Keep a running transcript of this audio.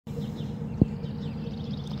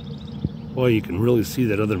Boy, you can really see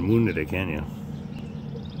that other moon today, can't you?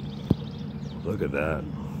 Look at that.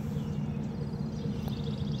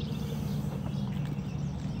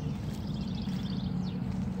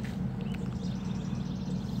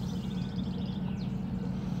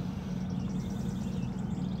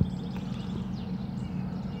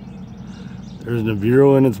 There's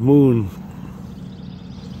Nibiru and its moon.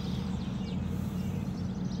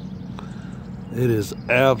 It is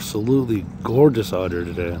absolutely gorgeous out here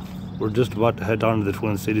today. We're just about to head down to the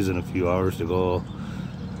Twin Cities in a few hours to go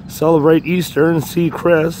celebrate Easter and see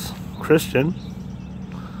Christian.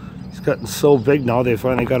 He's gotten so big now, they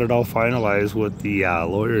finally got it all finalized with the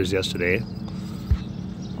lawyers yesterday.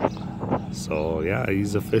 So yeah,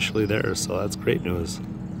 he's officially there, so that's great news.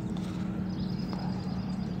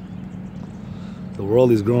 The world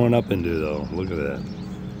he's growing up into, though. Look at that.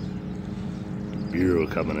 Nibiru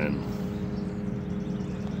coming in.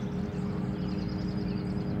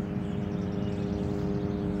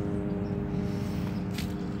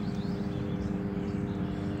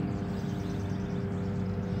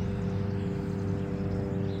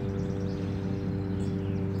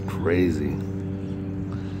 Crazy.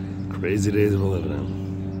 Crazy days we're living in.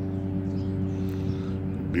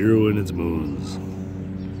 Nibiru and its moons.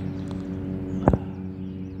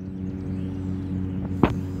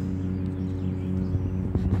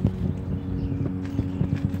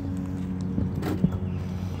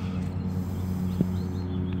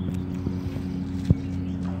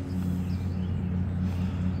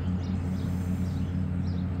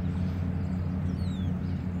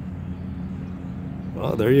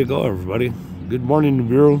 Well, there you go, everybody. Good morning,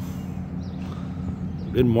 Nibiru.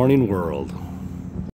 Good morning, world.